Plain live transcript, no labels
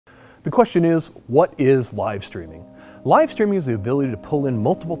The question is, what is live streaming? Live streaming is the ability to pull in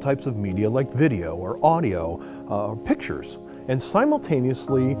multiple types of media like video or audio or pictures and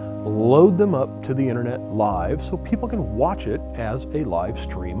simultaneously load them up to the internet live so people can watch it as a live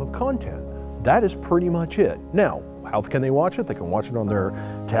stream of content. That is pretty much it. Now, how can they watch it? They can watch it on their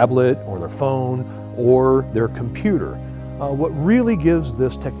tablet or their phone or their computer. What really gives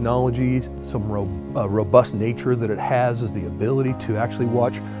this technology some robust nature that it has is the ability to actually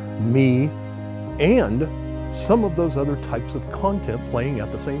watch me and some of those other types of content playing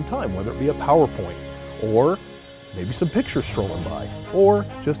at the same time, whether it be a PowerPoint or maybe some pictures strolling by or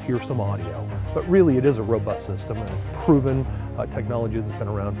just hear some audio. But really it is a robust system and it's proven technology that's been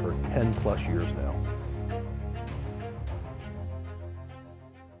around for 10+ years now.